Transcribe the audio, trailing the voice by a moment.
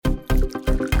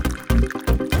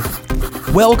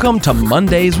Welcome to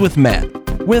Mondays with Matt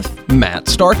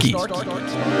Starkey.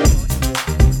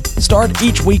 Start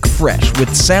each week fresh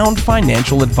with sound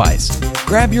financial advice.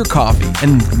 Grab your coffee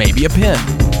and maybe a pen.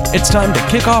 It's time to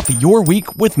kick off your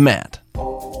week with Matt.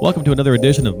 Welcome to another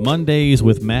edition of Mondays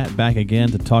with Matt, back again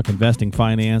to talk investing,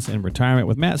 finance, and retirement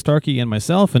with Matt Starkey and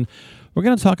myself. And we're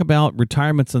going to talk about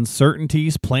retirement's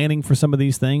uncertainties, planning for some of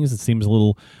these things. It seems a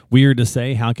little weird to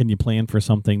say, how can you plan for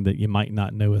something that you might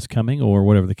not know is coming, or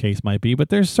whatever the case might be. But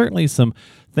there's certainly some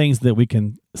things that we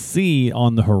can see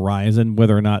on the horizon,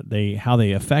 whether or not how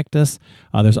they affect us.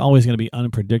 There's always going to be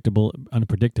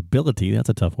unpredictability. That's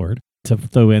a tough word to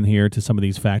throw in here to some of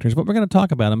these factors, but we're going to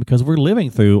talk about them because we're living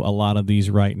through a lot of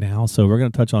these right now. So we're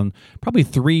going to touch on probably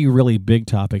three really big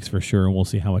topics for sure, and we'll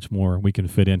see how much more we can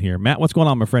fit in here. Matt, what's going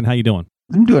on, my friend? How you doing?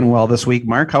 I'm doing well this week,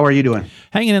 Mark. How are you doing?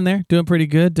 Hanging in there, doing pretty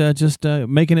good. Just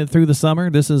making it through the summer.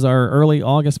 This is our early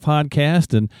August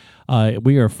podcast, and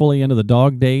we are fully into the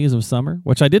dog days of summer,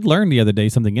 which I did learn the other day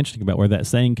something interesting about where that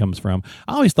saying comes from.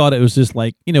 I always thought it was just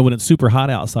like, when it's super hot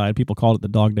outside, people called it the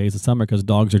dog days of summer because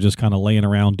dogs are just kind of laying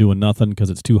around doing nothing because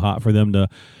it's too hot for them to,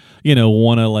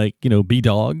 want to, be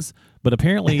dogs. But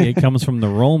apparently it comes from the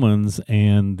Romans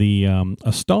and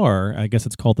a star, I guess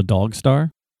it's called the dog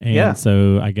star. And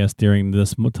so I guess during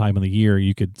this time of the year,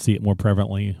 you could see it more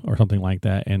prevalently or something like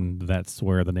that. And that's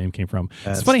where the name came from.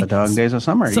 That's it's funny. The dog days of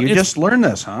summer. So you just learned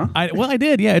this, huh? I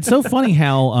did. Yeah. It's so funny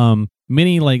how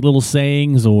many like little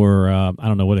sayings or I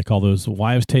don't know what they call those,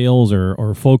 wives' tales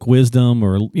or folk wisdom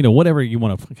or, whatever you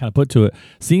want to kind of put to it,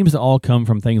 seems to all come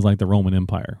from things like the Roman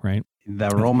Empire, right? The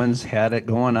Romans had it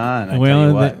going on.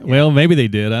 Well, maybe they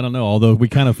did. I don't know. Although we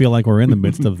kind of feel like we're in the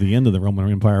midst of the end of the Roman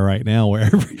Empire right now, where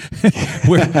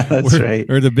we're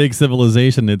the big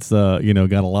civilization. It's got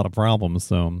a lot of problems.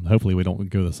 So hopefully we don't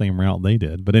go the same route they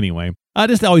did. But anyway,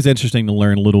 just always interesting to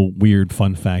learn little weird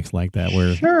fun facts like that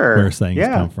where sayings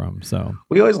come from. So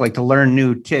we always like to learn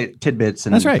new tidbits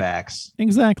and facts.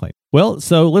 Exactly. Well,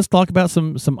 so let's talk about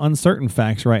some uncertain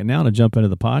facts right now to jump into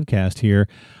the podcast here.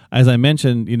 As I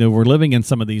mentioned, we're living in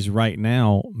some of these right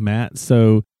now, Matt.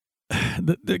 So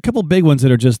a couple of big ones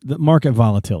that are just the market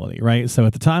volatility, right? So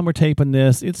at the time we're taping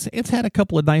this, it's had a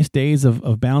couple of nice days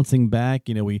of bouncing back.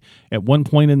 We at one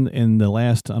point in the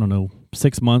last,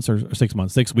 6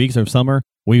 weeks of summer,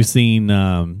 we've seen,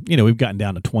 we've gotten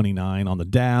down to 29 on the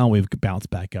Dow. We've bounced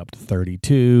back up to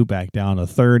 32, back down to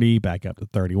 30, back up to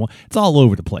 31. It's all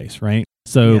over the place, right?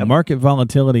 So market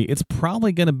volatility, it's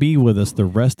probably going to be with us the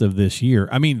rest of this year.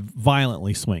 I mean,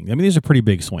 violently swing. I mean, these are pretty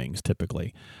big swings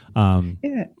typically.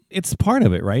 It's part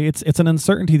of it, right? It's an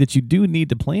uncertainty that you do need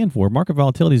to plan for. Market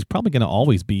volatility is probably going to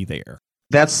always be there.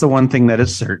 That's the one thing that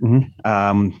is certain.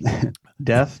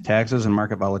 Death, taxes, and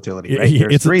market volatility, right?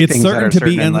 There's three things that are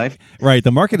certain in life. Right.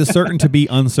 The market is certain to be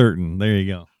uncertain. There you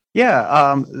go.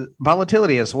 Yeah.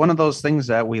 Volatility is one of those things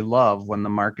that we love when the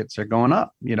markets are going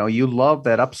up. You love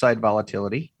that upside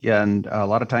volatility. And a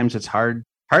lot of times it's hard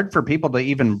for people to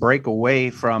even break away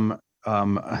from,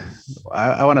 I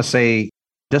want to say,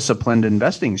 disciplined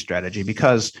investing strategy,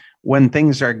 because when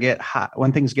things get hot,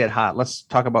 let's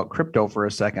talk about crypto for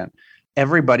a second.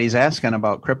 Everybody's asking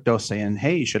about crypto, saying,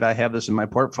 hey, should I have this in my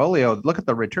portfolio? Look at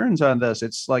the returns on this.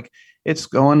 It's like it's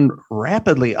going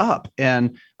rapidly up,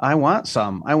 and I want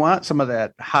some of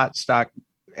that hot stock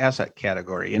asset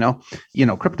category.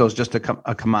 Crypto is just a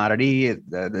commodity.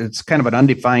 It's kind of an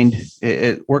undefined,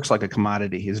 it works like a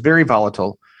commodity. It's very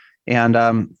volatile.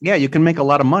 And you can make a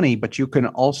lot of money, but you can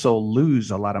also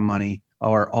lose a lot of money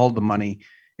or all the money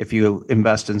if you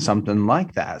invest in something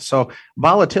like that. So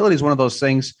volatility is one of those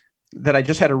things that I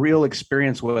just had a real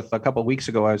experience with a couple of weeks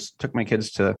ago. I took my kids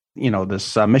to,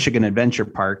 this Michigan Adventure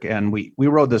Park, and we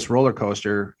rode this roller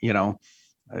coaster,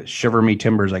 Shiver Me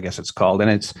Timbers, I guess it's called.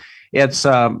 And it's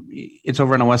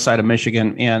over on the west side of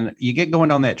Michigan, and you get going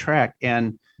down that track,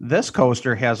 and this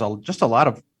coaster has just a lot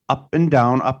of up and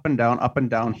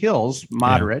down hills,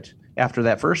 moderate after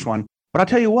that first one. But I'll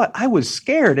tell you what, I was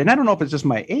scared, and I don't know if it's just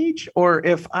my age or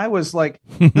if I was like,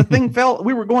 the thing fell.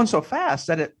 We were going so fast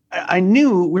that I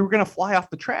knew we were going to fly off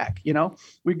the track.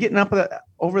 We're getting up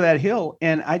over that hill,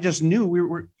 and I just knew we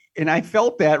were, and I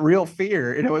felt that real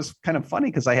fear. And it was kind of funny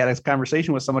because I had a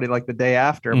conversation with somebody like the day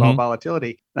after about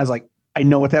volatility, and I was like, I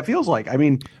know what that feels like. I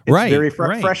mean, it's very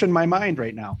fresh in my mind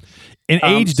right now. And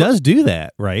age does do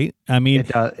that, right? I mean, it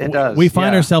does. We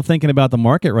find ourselves thinking about the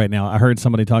market right now. I heard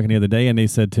somebody talking the other day, and they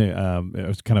said it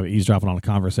was kind of eavesdropping on a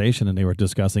conversation, and they were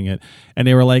discussing it, and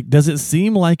they were like, does it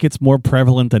seem like it's more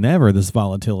prevalent than ever, this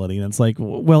volatility? And it's like,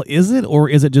 well, is it, or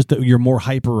is it just that you're more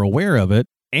hyper aware of it?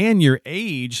 and your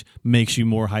age makes you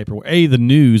more hyper. A, the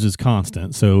news is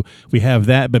constant, so we have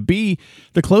that. But B,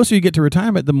 the closer you get to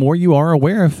retirement, the more you are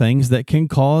aware of things that can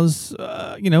cause,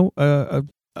 a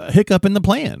hiccup in the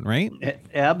plan, right?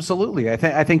 Absolutely.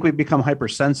 I think we've become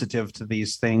hypersensitive to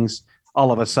these things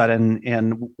all of a sudden,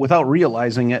 and without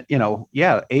realizing it,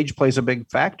 age plays a big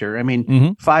factor. I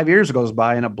mean, 5 years goes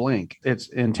by in a blink. It's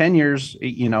in 10 years,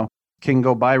 can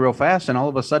go by real fast, and all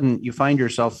of a sudden you find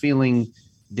yourself feeling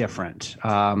different.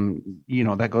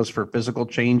 That goes for physical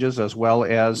changes as well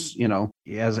as,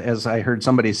 as I heard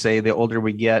somebody say, the older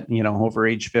we get, over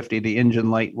age 50, the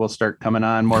engine light will start coming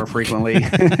on more frequently.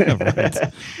 Right.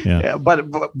 Yeah. But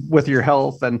with your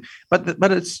health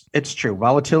but it's true.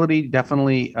 Volatility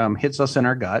definitely hits us in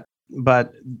our gut.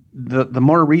 But the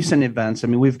more recent events, I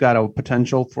mean, we've got a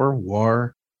potential for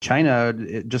war. China,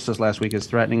 just this last week, is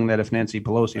threatening that if Nancy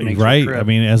Pelosi makes right, trip, I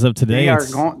mean, as of today,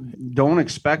 don't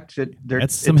expect it.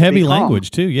 That's some heavy language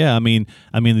too. Yeah, I mean,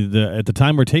 at the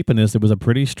time we're taping this, it was a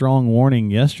pretty strong warning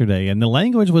yesterday, and the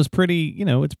language was pretty,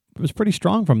 it was pretty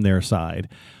strong from their side,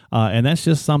 and that's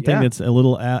just something that's a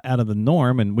little out of the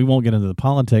norm. And we won't get into the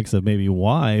politics of maybe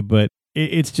why, but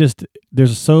it's just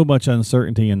there's so much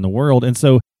uncertainty in the world, and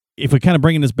so. If we're kind of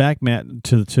bringing this back, Matt,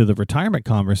 to the retirement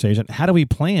conversation, how do we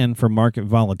plan for market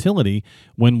volatility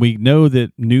when we know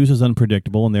that news is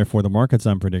unpredictable and therefore the market's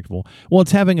unpredictable? Well,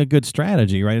 it's having a good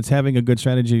strategy, right? It's having a good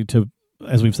strategy to,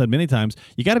 as we've said many times,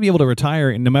 you got to be able to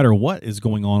retire no matter what is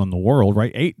going on in the world,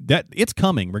 right? It's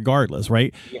coming regardless,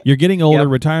 right? Yeah. You're getting older,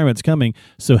 retirement's coming.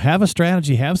 So have a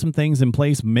strategy, have some things in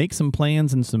place, make some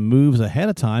plans and some moves ahead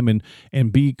of time,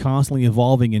 and be constantly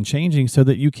evolving and changing so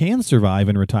that you can survive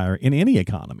and retire in any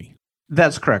economy.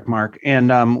 That's correct, Mark. And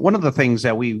one of the things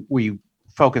that we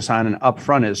focus on and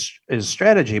upfront is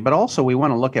strategy, but also we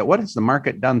want to look at what has the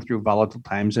market done through volatile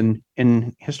times and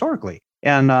historically.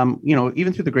 And,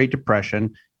 even through the Great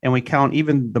Depression, and we count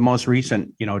even the most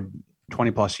recent,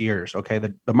 20 plus years. Okay.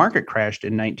 The market crashed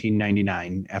in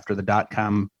 1999 after the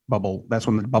dot-com bubble. That's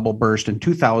when the bubble burst in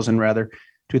 2001,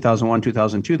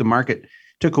 2002. The market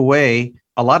took away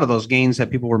a lot of those gains that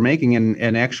people were making,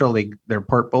 and actually their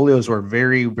portfolios were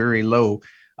very, very low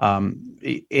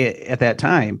at that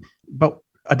time. But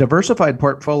a diversified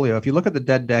portfolio, if you look at the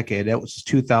dead decade, it was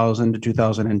 2000 to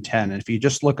 2010. And if you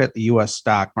just look at the U.S.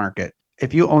 stock market,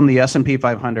 if you own the S&P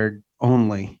 500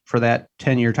 only for that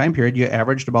 10-year time period, you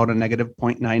averaged about a negative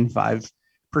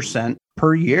 0.95%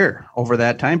 per year over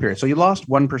that time period. So you lost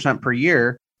 1% per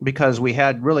year because we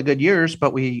had really good years,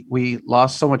 but we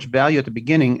lost so much value at the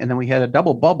beginning. And then we had a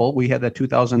double bubble. We had the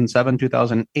 2007,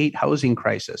 2008 housing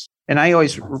crisis. And I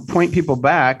always point people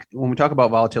back when we talk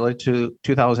about volatility to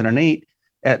 2008.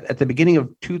 At the beginning of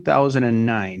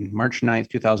 2009, March 9th,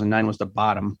 2009 was the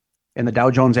bottom, and the Dow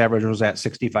Jones average was at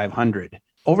 6,500.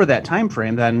 Over that time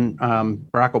frame, then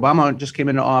Barack Obama just came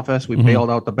into office. We bailed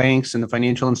out the banks and the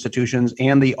financial institutions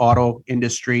and the auto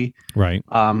industry. Right.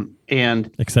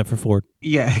 And except for Ford.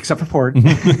 Yeah, except for Ford.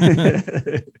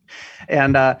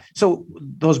 And so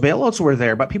those bailouts were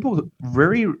there, but people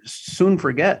very soon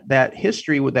forget that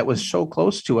history that was so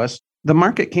close to us. The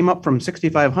market came up from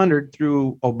 6,500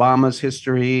 through Obama's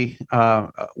history.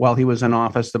 While he was in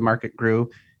office, the market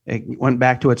grew. It went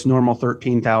back to its normal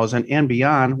 13,000 and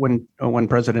beyond. When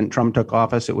President Trump took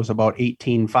office, it was about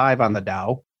 18.5 on the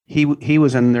Dow. He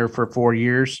was in there for 4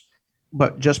 years,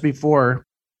 but just before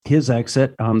his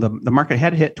exit, the market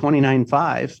had hit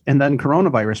 29.5, and then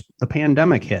coronavirus, the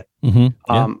pandemic hit.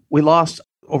 We lost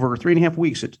over 3.5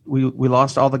 weeks. We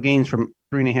lost all the gains from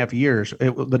 3.5 years.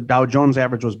 The Dow Jones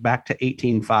average was back to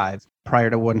 18.5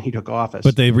 prior to when he took office.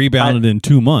 But they rebounded in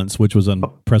 2 months, which was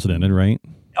unprecedented, right?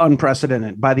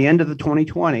 Unprecedented. By the end of the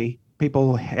 2020,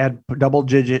 people had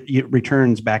double-digit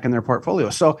returns back in their portfolio.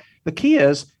 So the key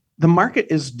is the market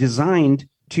is designed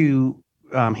to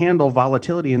handle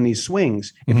volatility in these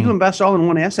swings. If you invest all in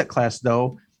one asset class,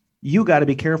 though, you got to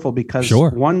be careful because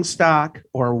one stock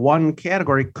or one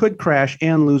category could crash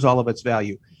and lose all of its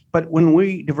value. But when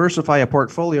we diversify a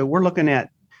portfolio, we're looking at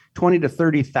 20 to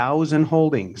 30,000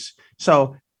 holdings.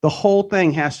 So the whole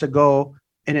thing has to go,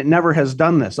 and it never has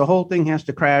done this. The whole thing has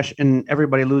to crash and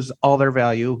everybody lose all their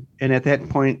value. And at that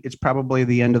point, it's probably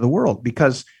the end of the world,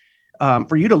 because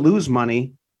for you to lose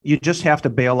money, you just have to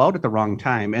bail out at the wrong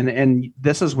time. And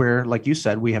this is where, like you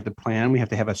said, we have to plan. We have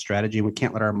to have a strategy. We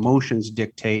can't let our emotions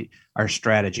dictate our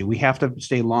strategy. We have to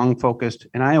stay long focused.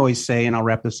 And I always say, and I'll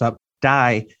wrap this up,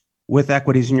 die with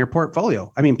equities in your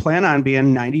portfolio. I mean, plan on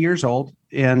being 90 years old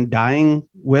and dying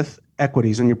with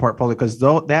equities in your portfolio, because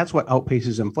that's what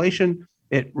outpaces inflation.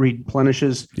 It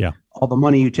replenishes all the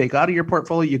money you take out of your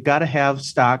portfolio. You've got to have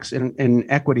stocks and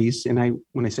equities. And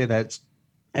when I say that, it's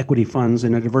equity funds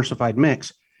in a diversified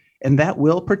mix and that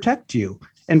will protect you.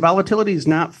 And volatility is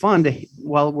not fun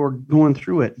while we're going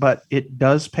through it, but it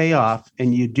does pay off,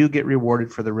 and you do get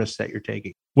rewarded for the risks that you're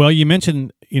taking. Well, you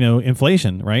mentioned,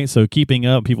 inflation, right? So keeping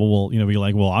up, people will, be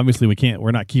like, well, obviously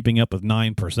we're not keeping up with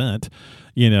 9%,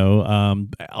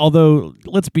 although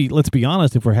let's be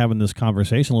honest, if we're having this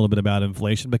conversation a little bit about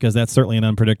inflation, because that's certainly an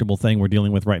unpredictable thing we're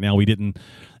dealing with right now. We didn't,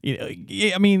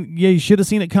 you should have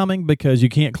seen it coming, because you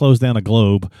can't close down a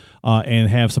globe and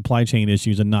have supply chain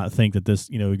issues and not think that this,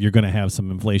 you're going to have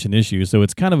some inflation issues. So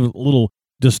it's kind of a little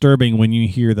disturbing when you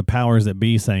hear the powers that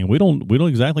be saying we don't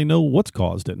exactly know what's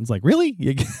caused it. And it's like, really?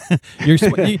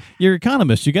 You're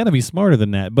economists. You got to be smarter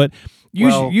than that. But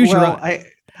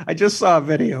I just saw a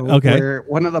video where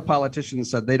one of the politicians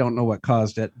said they don't know what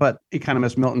caused it, but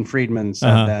economist Milton Friedman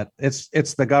said that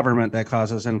it's the government that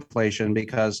causes inflation,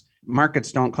 because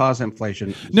markets don't cause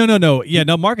inflation. No. Yeah,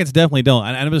 no, markets definitely don't.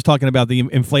 And I'm just talking about the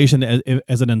inflation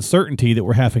as an uncertainty that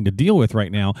we're having to deal with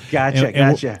right now. Gotcha.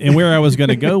 And where I was going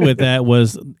to go with that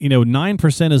was,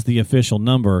 9% is the official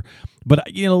number.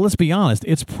 But, let's be honest,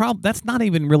 that's not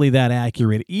even really that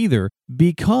accurate either,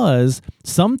 because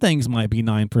some things might be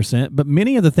 9%, but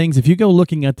many of the things, if you go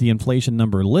looking at the inflation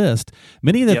number list,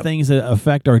 many of the things that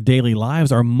affect our daily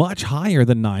lives are much higher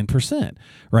than 9%,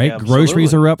 right?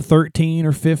 Groceries are up 13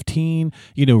 or 15,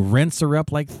 rents are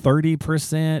up like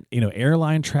 30%,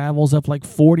 airline travel's up like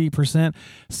 40%.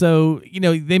 So,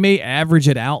 they may average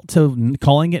it out to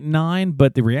calling it 9,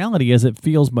 but the reality is it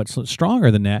feels much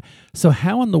stronger than that. So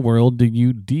how in the world do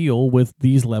you deal with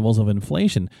these levels of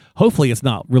inflation? Hopefully it's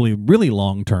not really, really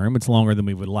long term. It's longer than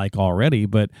we would like already.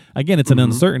 But again, it's an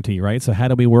uncertainty, right? So how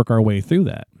do we work our way through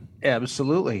that?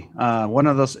 Absolutely. One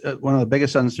of the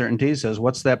biggest uncertainties is,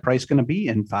 what's that price going to be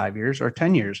in 5 years or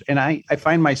 10 years? And I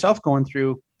find myself going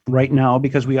through right now,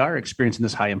 because we are experiencing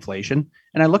this high inflation,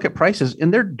 and I look at prices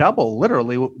and they're double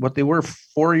literally what they were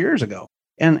 4 years ago.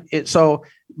 And so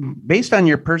based on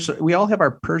we all have our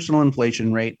personal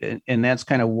inflation rate, and that's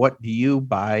kind of what do you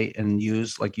buy and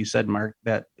use, like you said, Mark,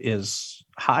 that is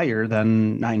higher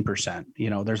than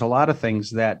 9%. There's a lot of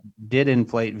things that did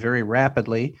inflate very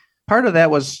rapidly. Part of that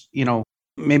was,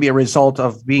 maybe a result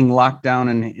of being locked down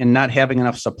and not having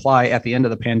enough supply at the end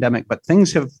of the pandemic, but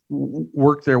things have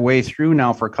worked their way through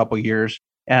now for a couple of years.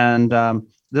 And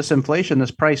this inflation,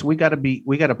 this price, we got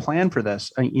to plan for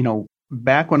this.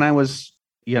 Back when I was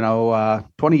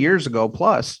 20 years ago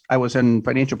plus, I was in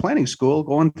financial planning school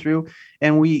going through,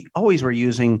 and we always were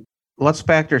using, let's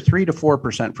factor 3 to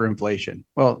 4% for inflation.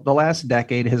 Well, the last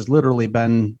decade has literally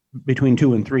been between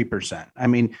 2 and 3%. I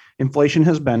mean, inflation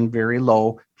has been very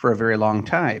low for a very long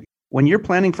time. When you're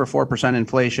planning for 4%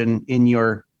 inflation in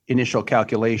your initial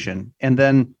calculation, and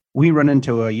then we run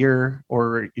into a year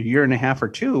or a year and a half or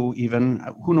two, even,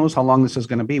 who knows how long this is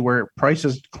going to be, where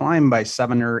prices climb by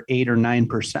 7 or 8 or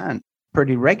 9%.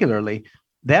 Pretty regularly,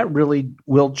 that really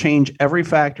will change every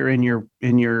factor in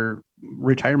your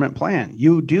retirement plan.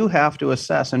 You do have to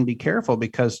assess and be careful,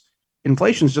 because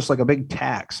inflation is just like a big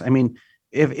tax. I mean,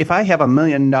 if I have $1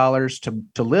 million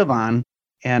to live on,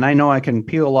 and I know I can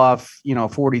peel off,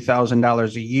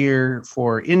 $40,000 a year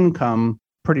for income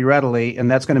pretty readily, and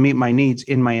that's going to meet my needs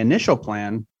in my initial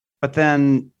plan, but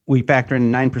then we factor in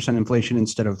 9% inflation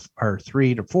instead of our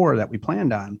 3 to 4 that we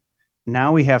planned on.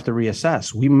 Now we have to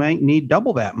reassess. We might need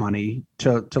double that money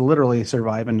to literally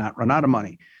survive and not run out of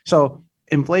money. So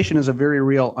inflation is a very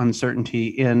real uncertainty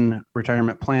in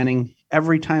retirement planning.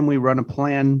 Every time we run a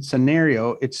plan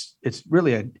scenario, it's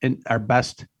really our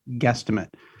best guesstimate.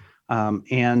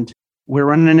 And we're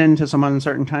running into some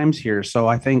uncertain times here. So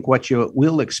I think what you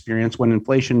will experience when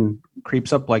inflation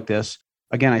creeps up like this,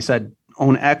 again, I said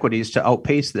own equities to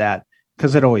outpace that,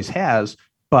 because it always has.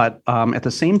 But at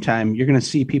the same time, you're going to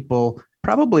see people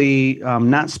probably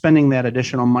not spending that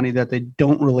additional money that they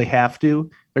don't really have to.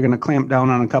 They're going to clamp down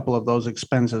on a couple of those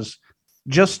expenses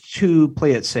just to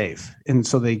play it safe. And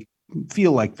so they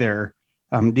feel like they're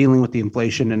dealing with the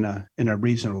inflation in a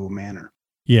reasonable manner.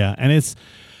 Yeah. And it's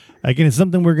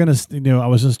something we're going to, I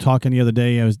was just talking the other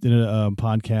day, I was doing a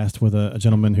podcast with a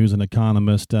gentleman who's an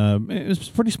economist. He was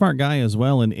a pretty smart guy as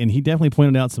well. And he definitely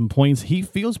pointed out some points. He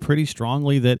feels pretty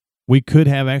strongly that we could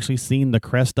have actually seen the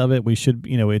crest of it. We should,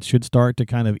 it should start to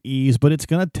kind of ease, but it's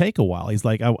going to take a while. He's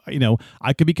like,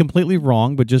 I could be completely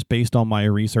wrong, but just based on my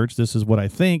research, this is what I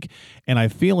think. And I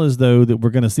feel as though that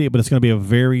we're going to see it, but it's going to be a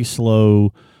very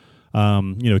slow,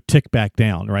 tick back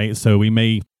down, right? So we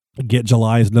may get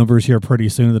July's numbers here pretty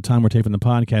soon. At the time we're taping the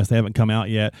podcast, they haven't come out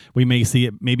yet. We may see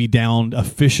it maybe down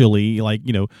officially,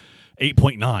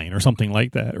 8.9 or something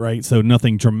like that, right? So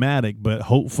nothing dramatic, but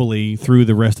hopefully through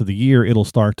the rest of the year, it'll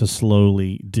start to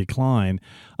slowly decline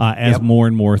as more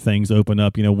and more things open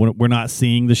up. We're not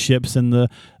seeing the ships in the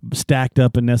stacked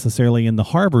up and necessarily in the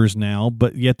harbors now,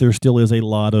 but yet there still is a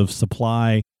lot of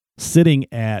supply sitting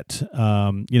at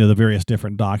the various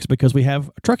different docks because we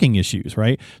have trucking issues,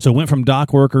 right? So it went from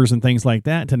dock workers and things like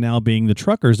that to now being the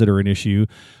truckers that are an issue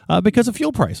because of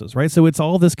fuel prices, right? So it's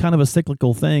all this kind of a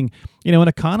cyclical thing. An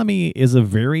economy is a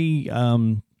very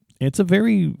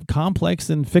complex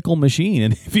and fickle machine,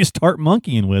 and if you start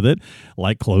monkeying with it,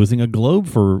 like closing a globe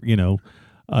for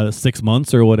 6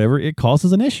 months or whatever, it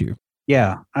causes an issue.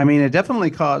 Yeah, I mean, it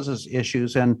definitely causes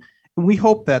issues, and we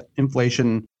hope that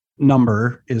inflation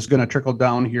number is going to trickle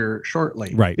down here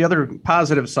shortly. Right. The other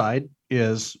positive side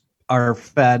is our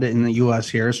Fed in the U.S.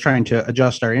 here is trying to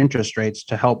adjust our interest rates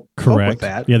to help cope with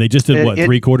that. Yeah, they just did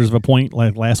 3/4 of a point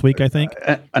last week, I think.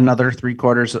 Another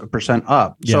 0.75%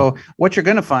 up. Yeah. So what you're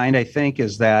going to find, I think,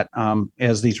 is that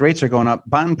as these rates are going up,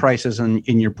 bond prices in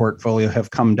your portfolio have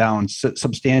come down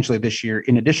substantially this year,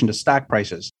 in addition to stock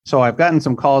prices. So I've gotten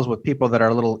some calls with people that are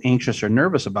a little anxious or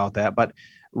nervous about that, but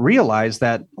realize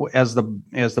that as the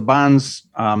bonds,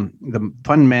 the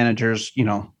fund managers,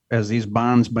 as these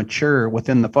bonds mature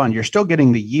within the fund, you're still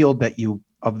getting the yield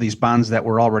of these bonds that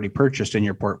were already purchased in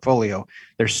your portfolio.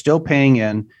 They're still paying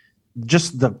in.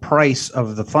 Just the price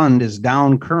of the fund is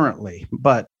down currently,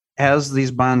 but as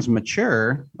these bonds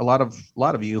mature, a lot of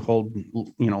you hold,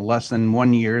 less than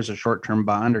 1 year as a short-term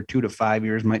bond, or 2 to 5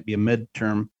 years might be a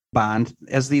mid-term bond.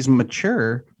 As these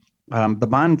mature, the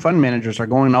bond fund managers are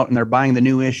going out and they're buying the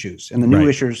new issues, and the new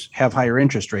issues have higher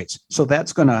interest rates. So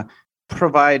that's going to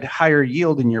provide higher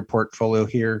yield in your portfolio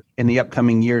here in the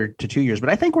upcoming year to 2 years. But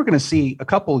I think we're going to see a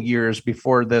couple years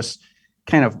before this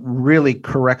kind of really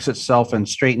corrects itself and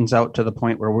straightens out to the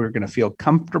point where we're going to feel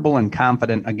comfortable and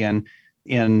confident again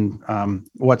in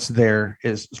what's there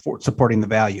is supporting the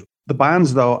value. The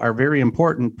bonds, though, are a very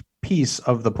important piece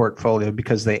of the portfolio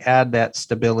because they add that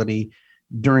stability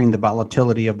during the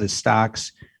volatility of the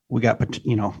stocks. We got,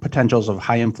 potentials of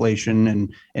high inflation,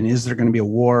 and is there going to be a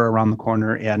war around the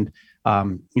corner? And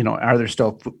are there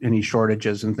still any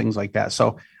shortages and things like that?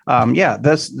 So,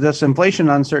 this inflation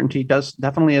uncertainty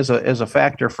definitely is a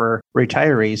factor for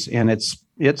retirees, and it's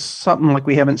something like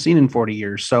we haven't seen in 40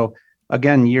 years. So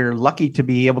again, you're lucky to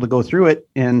be able to go through it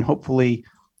and hopefully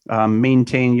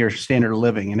maintain your standard of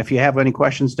living. And if you have any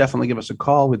questions, definitely give us a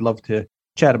call. We'd love to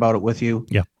chat about it with you.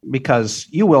 Yeah, because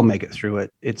you will make it through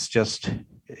it. It's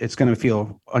going to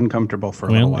feel uncomfortable for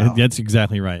a little while. That's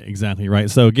exactly right. Exactly right.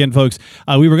 So again, folks,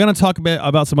 we were going to talk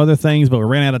about some other things, but we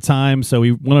ran out of time. So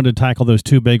we wanted to tackle those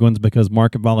two big ones because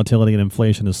market volatility and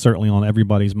inflation is certainly on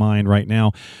everybody's mind right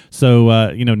now. So,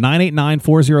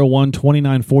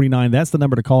 989-401-2949, that's the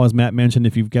number to call, as Matt mentioned,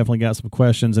 if you've definitely got some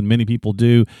questions, and many people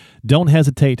do. Don't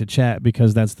hesitate to chat,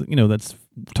 because that's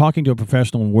talking to a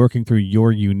professional and working through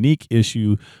your unique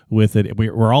issue with it.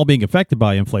 We're all being affected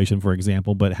by inflation, for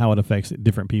example, but how it affects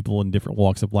different people in different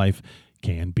walks of life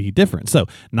can be different. So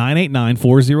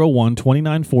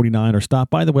 989-401-2949, or stop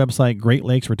by the website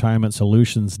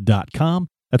GreatLakesRetirementSolutions.com.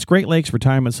 That's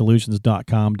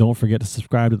GreatLakesRetirementSolutions.com. Don't forget to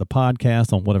subscribe to the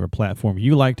podcast on whatever platform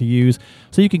you like to use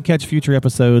so you can catch future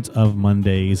episodes of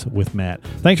Mondays with Matt.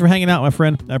 Thanks for hanging out, my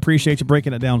friend. I appreciate you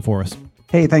breaking it down for us.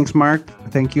 Hey, thanks, Mark.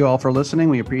 Thank you all for listening.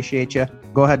 We appreciate you.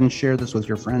 Go ahead and share this with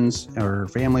your friends or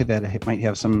family that might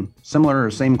have some similar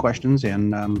or same questions.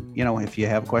 And, if you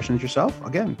have questions yourself,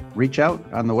 again, reach out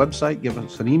on the website, give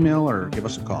us an email, or give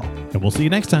us a call. And we'll see you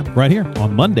next time right here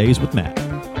on Mondays with Matt.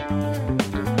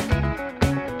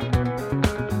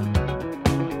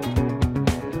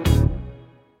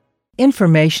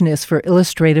 Information is for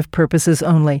illustrative purposes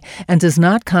only and does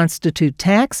not constitute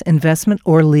tax, investment,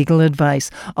 or legal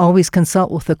advice. Always consult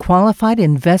with a qualified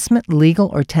investment, legal,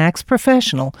 or tax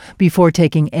professional before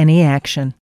taking any action.